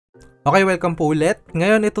Okay, welcome po ulit.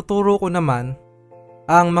 Ngayon ituturo ko naman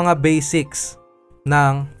ang mga basics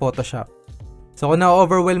ng Photoshop. So kung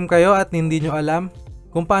na-overwhelm kayo at hindi nyo alam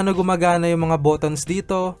kung paano gumagana yung mga buttons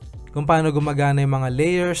dito, kung paano gumagana yung mga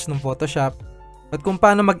layers ng Photoshop, at kung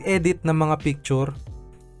paano mag-edit ng mga picture,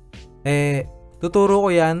 tuturo ko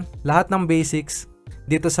yan, lahat ng basics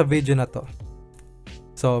dito sa video na to.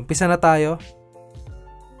 So, umpisa na tayo.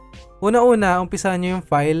 Una-una, umpisa nyo yung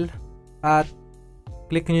file at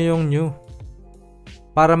click nyo yung new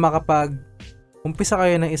para makapag-umpisa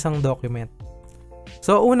kayo ng isang document.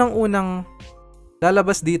 So, unang-unang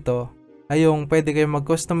lalabas dito ay yung pwede kayo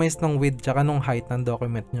mag-customize ng width tsaka ng height ng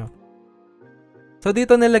document nyo. So,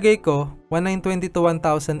 dito nilagay ko 1920 to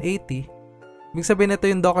 1080. Ibig sabihin ito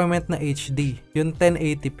yung document na HD, yung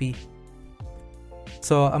 1080p.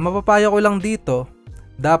 So, ang mapapayo ko lang dito,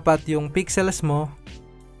 dapat yung pixels mo,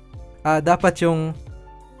 dapat yung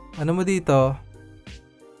ano mo dito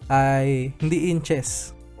ay hindi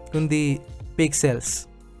inches, kundi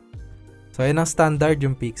pixels. So, yan ang standard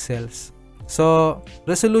yung pixels. So,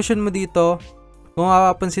 resolution mo dito, kung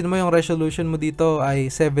mapapansin mo yung resolution mo dito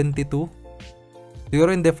ay 72.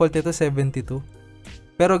 Siguro yung default nito 72.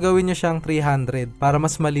 Pero gawin nyo siyang 300 para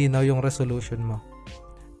mas malinaw yung resolution mo.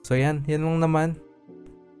 So, yan lang naman.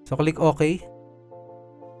 So, click OK.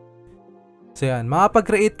 So, yan.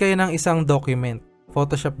 Makapag-create kayo ng isang document,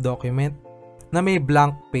 Photoshop document, na may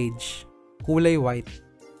blank page, kulay white.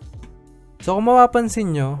 So kung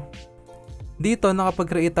mapapansin nyo, dito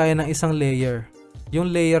nakapag-create tayo ng isang layer,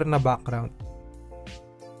 yung layer na background.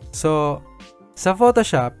 So sa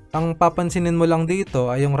Photoshop, ang papansinin mo lang dito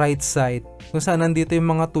ay yung right side, kung saan nandito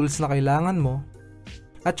yung mga tools na kailangan mo,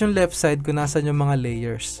 at yung left side kung nasan yung mga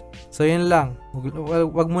layers. So yun lang,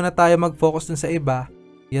 wag muna tayo mag-focus dun sa iba,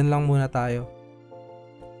 yan lang muna tayo.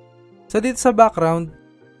 So dito sa background,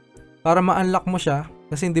 para ma-unlock mo siya,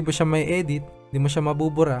 kasi hindi mo siya may edit, hindi mo siya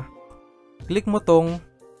mabubura, click mo tong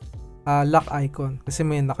lock icon, kasi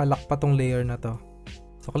may nakalock pa tong layer na to.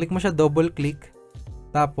 So click mo siya, double click,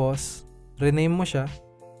 tapos rename mo siya.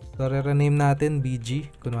 So rename natin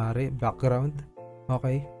BG, kunwari background.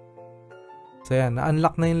 Okay, so yan,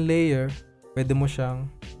 na-unlock na yung layer, pwede mo siyang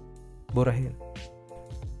burahin.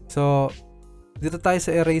 So dito tayo sa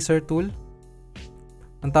eraser tool,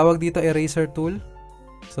 ang tawag dito eraser tool.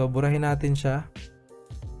 So, burahin natin siya.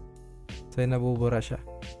 So, nabubura siya.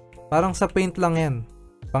 Parang sa paint lang yan.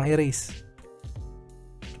 Pang erase.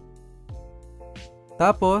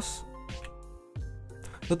 Tapos,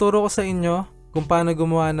 tuturo ko sa inyo kung paano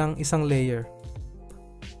gumawa ng isang layer.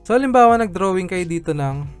 So, halimbawa, nag-drawing kayo dito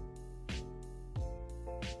ng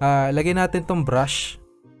lagay natin tong brush.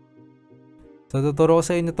 So, tuturo ko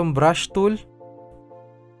sa inyo tong brush tool.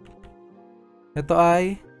 Ito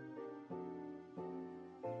ay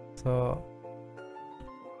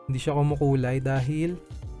hindi siya kumukulay dahil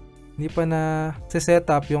hindi pa na set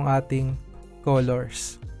up yung ating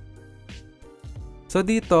colors. So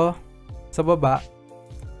dito sa baba,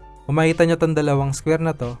 kung makita nyo itong dalawang square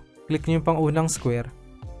na to, click nyo yung pang unang square.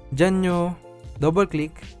 Diyan nyo double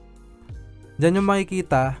click. Diyan nyo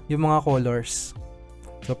makikita yung mga colors.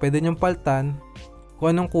 So pwede nyo paltan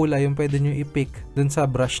kung anong kulay yung pwede nyo i-pick dun sa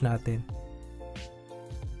brush natin.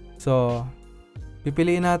 So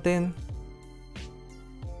pipiliin natin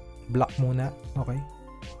black muna. Okay.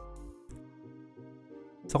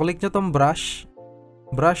 So click nyo tong brush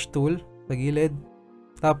tool sa gilid.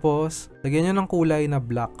 Tapos lagyan nyo ng kulay na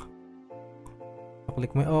black. So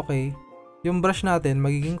click mo okay. Yung brush natin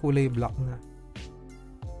magiging kulay black na.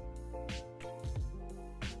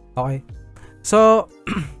 Okay. So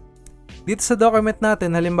dito sa document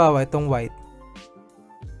natin, halimbawa itong white,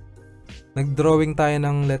 nag-drawing tayo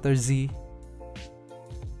ng letter Z.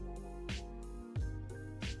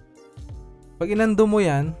 Pag inando mo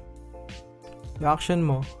yan, yung action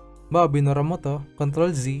mo, binura mo to,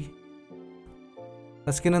 Ctrl Z,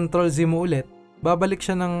 tapos Ctrl Z mo ulit, babalik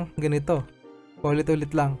siya ng ganito,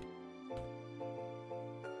 paulit-ulit lang.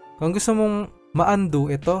 Kung gusto mong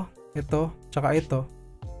ma-undo ito, tsaka ito,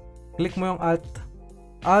 click mo yung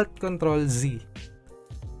Alt Ctrl Z,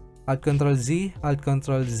 Alt Ctrl Z, Alt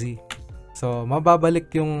Ctrl Z. So,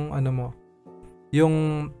 mababalik yung ano mo,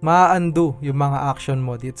 yung ma-undo yung mga action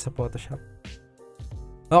mo dito sa Photoshop.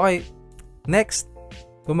 Okay, next,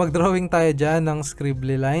 kung mag-drawing tayo dyan ng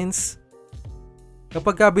scribbly lines,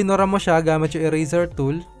 kapag binura mo siya gamit yung eraser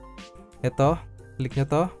tool, ito, click nyo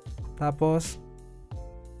to, tapos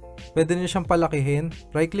pwede nyo siyang palakihin,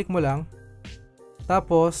 right click mo lang,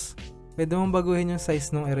 tapos pwede mong baguhin yung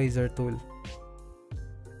size ng eraser tool.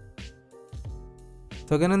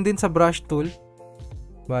 So, ganun din sa brush tool,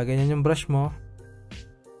 ganyan yung brush mo,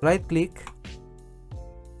 right click,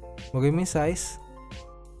 Bagay mo yung size.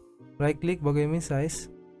 Right click, bagay mo yung size.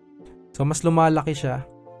 So, mas lumalaki siya.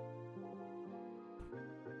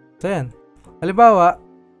 So, yan. Halimbawa,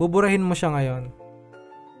 buburahin mo siya ngayon.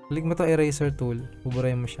 Click mo to eraser tool.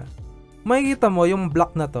 Buburahin mo siya. Makikita mo yung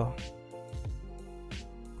block na to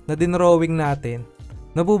na dinrawing natin.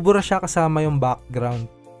 Nabubura siya kasama yung background.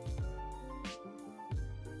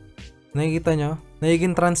 Nakikita nyo?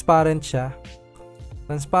 Nagiging transparent siya.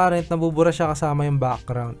 Transparent, nabubura siya kasama yung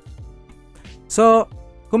background. So,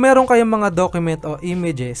 kung meron kayong mga document o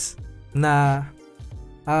images na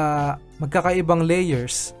magkakaibang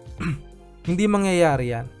layers, hindi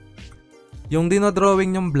mangyayari yan. Yung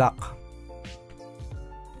dinodrawing yung block,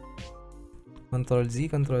 Ctrl Z,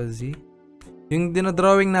 Ctrl Z. Yung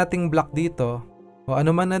dinodrawing nating block dito, o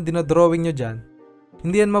ano man na dinodrawing nyo dyan,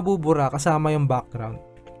 hindi yan mabubura kasama yung background.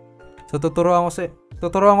 So, tuturuan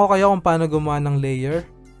ko kayo kung paano gumawa ng layer.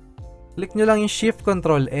 Click nyo lang yung Shift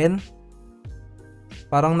Ctrl N.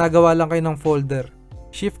 Parang nagawa lang kayo ng folder.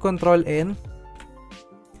 Shift Ctrl N.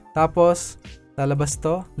 Tapos, lalabas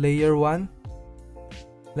to, layer 1.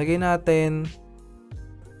 Lagay natin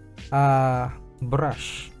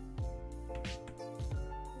brush.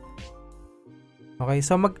 Okay,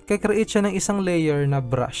 so magka-create siya ng isang layer na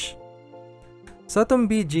brush. So, itong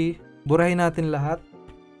BG, burahin natin lahat.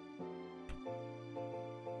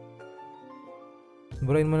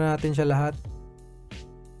 Burahin muna natin siya lahat.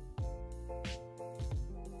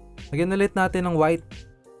 Lagyan ulit natin ng white.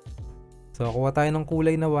 So, kuha tayo ng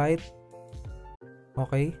kulay na white.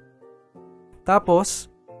 Okay. Tapos,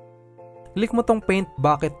 click mo tong paint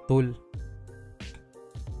bucket tool.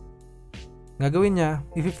 Gagawin niya,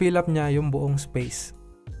 i-fill up niya yung buong space.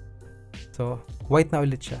 So, white na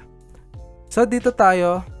ulit siya. So, dito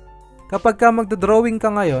tayo, kapag ka magdodrawing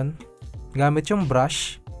ka ngayon, gamit yung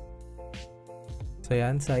brush. So,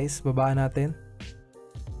 yan, size, babaan natin.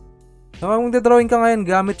 Kapag magdodrawing ka ngayon,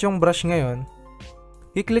 gamit yung brush ngayon,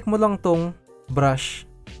 i-click mo lang tong brush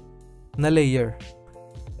na layer.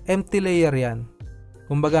 Empty layer yan.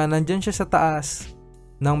 Kumbaga, nandyan siya sa taas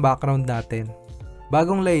ng background natin.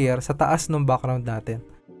 Bagong layer sa taas ng background natin.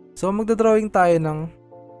 So, magdodrawing tayo ng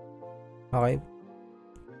okay.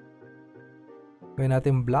 Gawin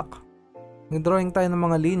natin black. Magdodrawing tayo ng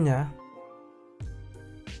mga linya.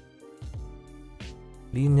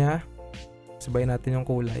 Linya. Sabay natin yung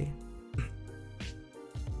kulay.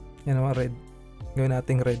 Yan naman red. Gawin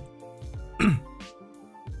natin red.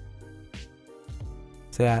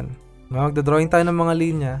 So, yan. Magdodrawing tayo ng mga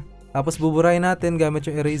linya. Tapos, buburahin natin gamit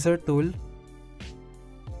yung eraser tool.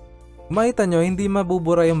 Makita nyo, hindi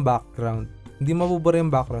mabubura yung background. Hindi mabubura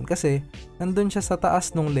yung background kasi nandun siya sa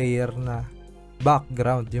taas ng layer na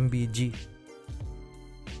background, yung BG.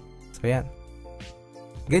 So, yan.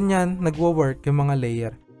 Ganyan, nagwo-work yung mga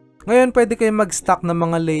layer. Ngayon, pwede kayong mag-stack ng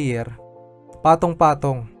mga layer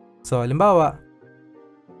patong-patong. So, halimbawa,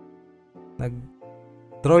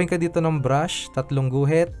 nag-drawing ka dito ng brush, 3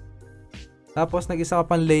 guhit. Tapos, nag-isa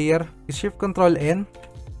ka pang layer. Shift Ctrl N.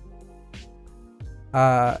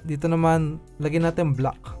 Dito naman, lagyan natin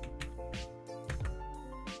black.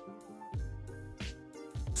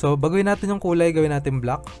 So, baguhin natin yung kulay, gawin natin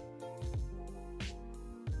black.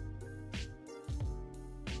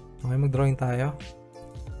 Okay, mag-drawing tayo.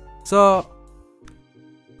 So,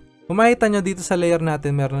 kung makita nyo dito sa layer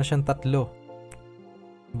natin, meron na siyang 3.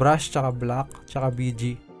 Brush, tsaka black, tsaka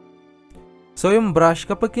BG. So, yung brush,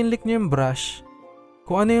 kapag kinlik nyo yung brush,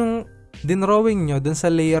 kung ano yung dinrawing nyo dun sa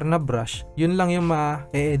layer na brush, yun lang yung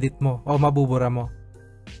ma-edit mo o mabubura mo.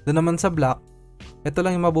 Doon naman sa black, ito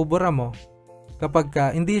lang yung mabubura mo kapag ka,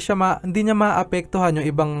 hindi niya maapektuhan yung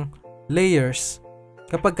ibang layers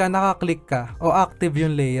kapag ka nakaklik ka o active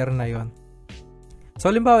yung layer na yon. So,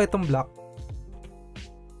 halimbawa itong black,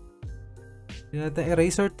 yun natin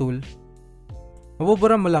eraser tool,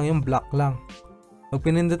 mabubura mo lang yung black lang. Pag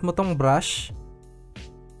pinindot mo tong brush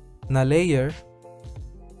na layer,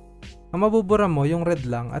 ang mabubura mo yung red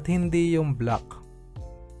lang at hindi yung black.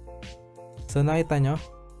 So, nakita nyo?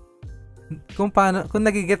 Kung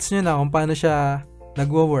nagigets nyo na kung paano siya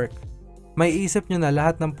nagwo-work, may isip nyo na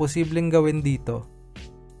lahat ng posibleng gawin dito.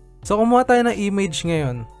 So, kumuha tayo ng image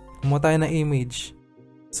ngayon.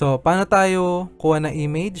 So, paano tayo kuha ng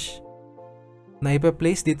image na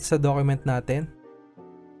ipa-place dito sa document natin?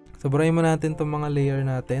 So, burahin mo natin itong mga layer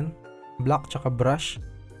natin. Black tsaka brush.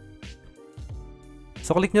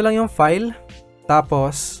 So, click nyo lang yung file.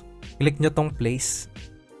 Tapos, click nyo tong place.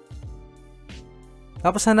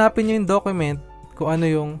 Tapos, hanapin nyo yung document kung ano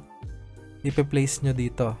yung ipe-place nyo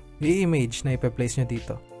dito. Yung image na ipe-place nyo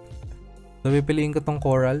dito. So, pipiliin ko tong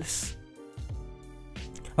corals.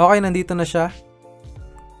 Okay, nandito na siya.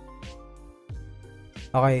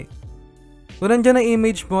 Okay. Kung nandiyan ang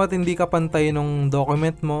image mo at hindi ka pantay nung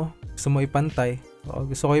document mo, gusto mo ipantay, o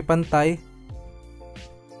gusto ko ipantay,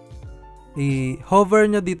 i-hover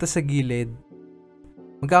nyo dito sa gilid.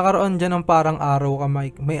 Magkakaroon dyan ng parang arrow ka,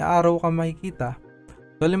 may arrow ka makikita.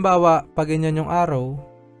 So, halimbawa, pag ganyan yung arrow,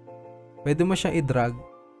 pwede mo siyang i-drag.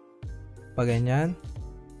 Pag ganyan.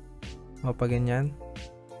 O, pag ganyan.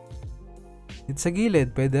 Dito sa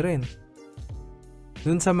gilid, pwede rin.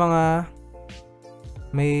 Dun sa mga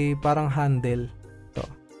may parang handle. Ito.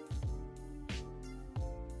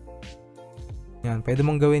 Yan, pwede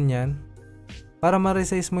mong gawin yan. Para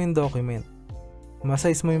ma-resize mo yung document.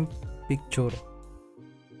 Ma-size mo yung picture.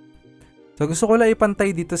 So, gusto ko lang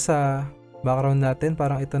ipantay dito sa background natin.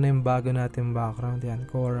 Parang ito na yung bago natin background. Yan,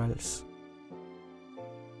 corals.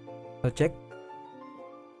 So, check.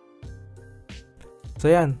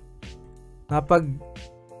 So, yan.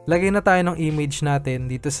 Napaglagay na tayo ng image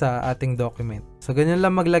natin dito sa ating document. So, ganyan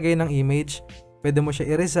lang maglagay ng image. Pwede mo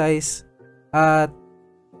siya i-resize. At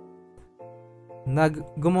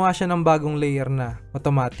gumawa siya ng bagong layer na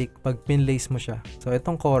automatic pag pinlace mo siya. So,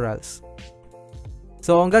 itong corals.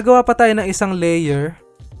 So, ang gagawa pa tayo ng isang layer.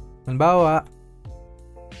 Halimbawa,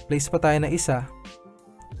 place pa tayo na isa.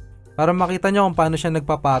 Para makita nyo kung paano siya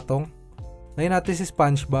nagpapatong. Ngayon natin si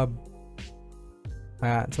SpongeBob.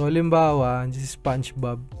 Ayan. So, halimbawa, si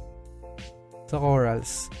SpongeBob sa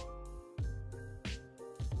corals.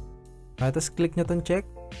 Tapos, click nyo tong check.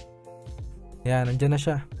 Ayan, nandyan na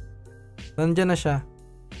siya. Nandyan na siya.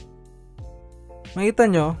 Makita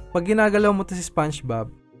nyo, pag ginagalaw mo to si SpongeBob,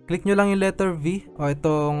 click nyo lang yung letter V o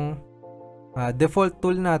itong default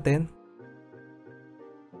tool natin.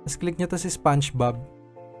 Tapos click nyo to si SpongeBob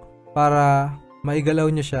para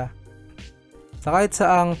maigalaw nyo siya sa kahit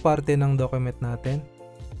saang parte ng document natin.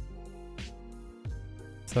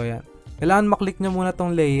 So yan. Kailangan maklik nyo muna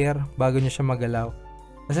tong layer bago nyo siya magalaw.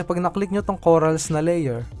 Kasi pag naklik nyo tong corals na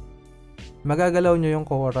layer, magagalaw nyo yung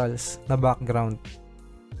corals na background.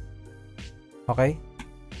 Okay?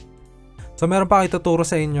 So, meron pa ako ituturo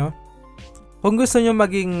sa inyo. Kung gusto nyo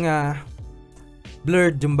maging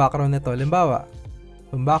blurred yung background nito, halimbawa,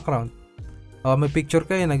 yung background, may picture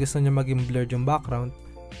kayo na gusto nyo maging blurred yung background,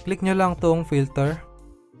 click nyo lang tong filter,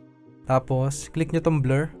 tapos, click nyo tong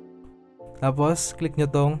blur, tapos, click nyo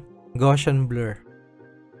tong Gaussian blur.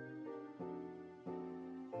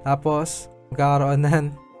 Tapos, magkakaroon nan,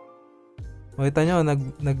 makita nyo,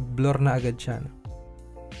 nag-blur na agad siya.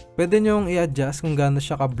 Pwede nyong i-adjust kung gaano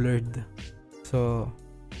siya ka-blurred. So,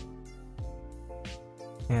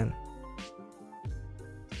 yan.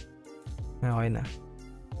 Okay na.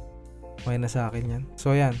 Okay na sa akin yan.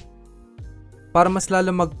 So, yan. Para mas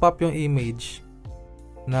lalo mag-pop yung image,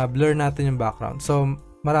 na blur natin yung background. So,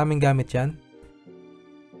 maraming gamit yan.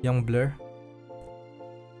 Yung blur.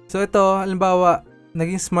 So, ito, halimbawa,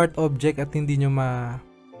 naging smart object at hindi nyo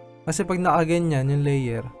kasi pag nakaganyan yung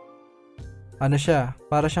layer, ano siya,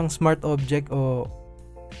 para siyang smart object o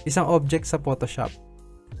isang object sa Photoshop.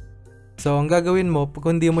 So, ang gagawin mo,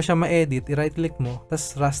 kung hindi mo siya ma-edit, i-right click mo,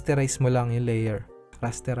 tapos rasterize mo lang yung layer.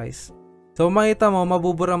 Rasterize. So, makita mo,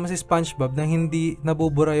 mabubura mo si SpongeBob nang hindi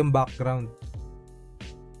nabubura yung background.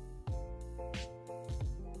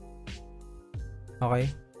 Okay?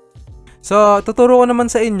 So, tuturo ko naman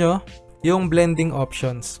sa inyo yung blending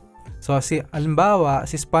options. So, halimbawa,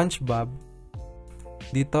 si SpongeBob,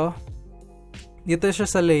 dito siya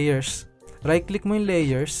sa layers. Right click mo yung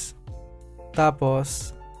layers.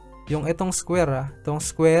 Tapos, yung itong square itong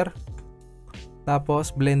square. Tapos,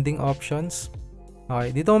 blending options. Okay,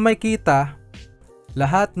 dito mo makikita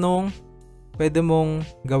lahat nung pwede mong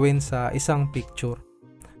gawin sa isang picture.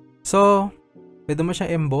 So, pwede mo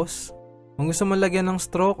siyang emboss. Kung gusto mo lagyan ng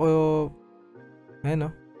stroke o ayun,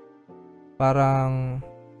 parang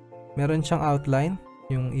meron siyang outline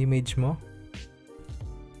yung image mo.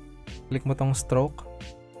 Click mo tong stroke.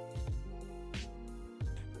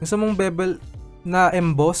 Gusto mong bevel na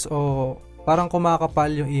emboss o parang kumakapal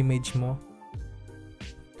yung image mo.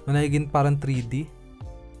 Manahigin parang 3D.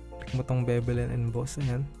 Click mo tong bevel and emboss.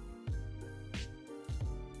 Ayan.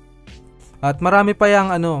 At marami pa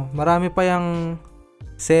yung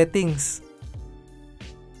settings.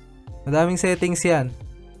 Madaming settings yan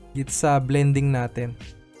dito sa blending natin.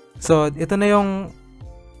 So, ito na yung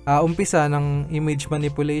umpisa ng image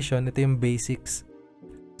manipulation. Ito yung basics.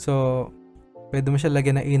 So, pwede mo siya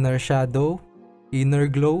lagyan ng inner shadow, inner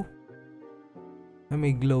glow.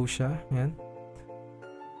 May glow siya. Yan.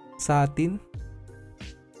 Satin.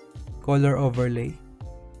 Color overlay.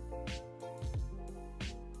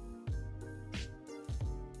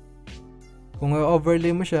 Kung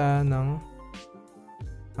overlay mo siya ng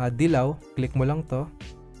dilaw, click mo lang to.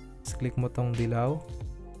 Click mo tong dilaw.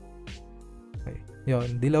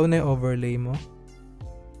 Yon, dilaw na yung overlay mo.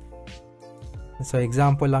 So,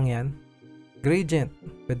 example lang yan. Gradient.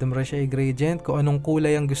 Pwede mo rin siya i-gradient kung anong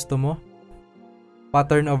kulay ang gusto mo.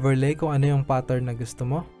 Pattern overlay kung ano yung pattern na gusto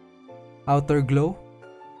mo. Outer glow.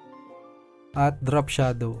 At drop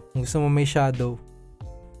shadow. Kung gusto mo may shadow.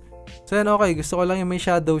 So, yan okay. Gusto ko lang yung may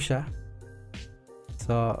shadow siya.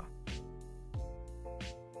 So,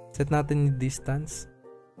 set natin yung distance.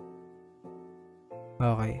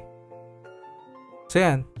 Okay. So,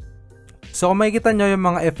 yan. So, kung makikita nyo yung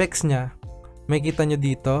mga effects niya, makikita nyo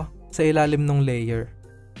dito sa ilalim ng layer.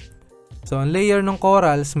 So, ang layer ng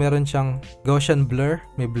corals, meron siyang Gaussian blur,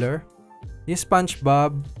 may blur. Yung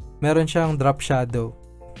SpongeBob, meron siyang drop shadow.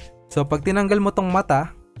 So, pag tinanggal mo tong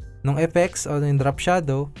mata, ng effects o yung drop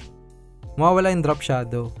shadow, mawawala yung drop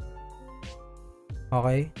shadow.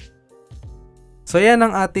 Okay? So, yan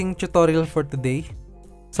ang ating tutorial for today.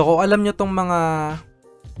 So, kung alam nyo tong mga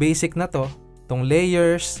basic na to, tong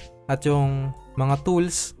layers, at yung mga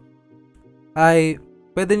tools, ay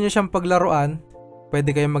pwede nyo siyang paglaruan.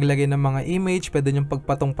 Pwede kayong maglagay ng mga image, pwede nyo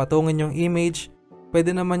pagpatong-patungin yung image,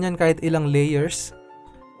 pwede naman yan kahit ilang layers.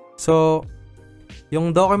 So,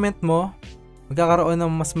 yung document mo, magkakaroon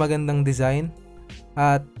ng mas magandang design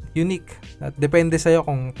at unique. At depende sa'yo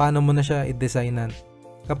kung paano mo na siya i-designan.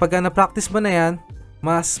 Kapag na-practice mo na yan,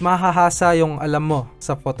 mas mahahasa yung alam mo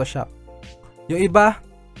sa Photoshop. Yung iba,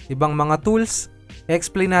 ibang mga tools,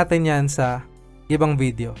 explain natin yan sa ibang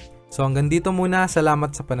video. So hanggang dito muna,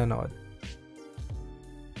 salamat sa panonood.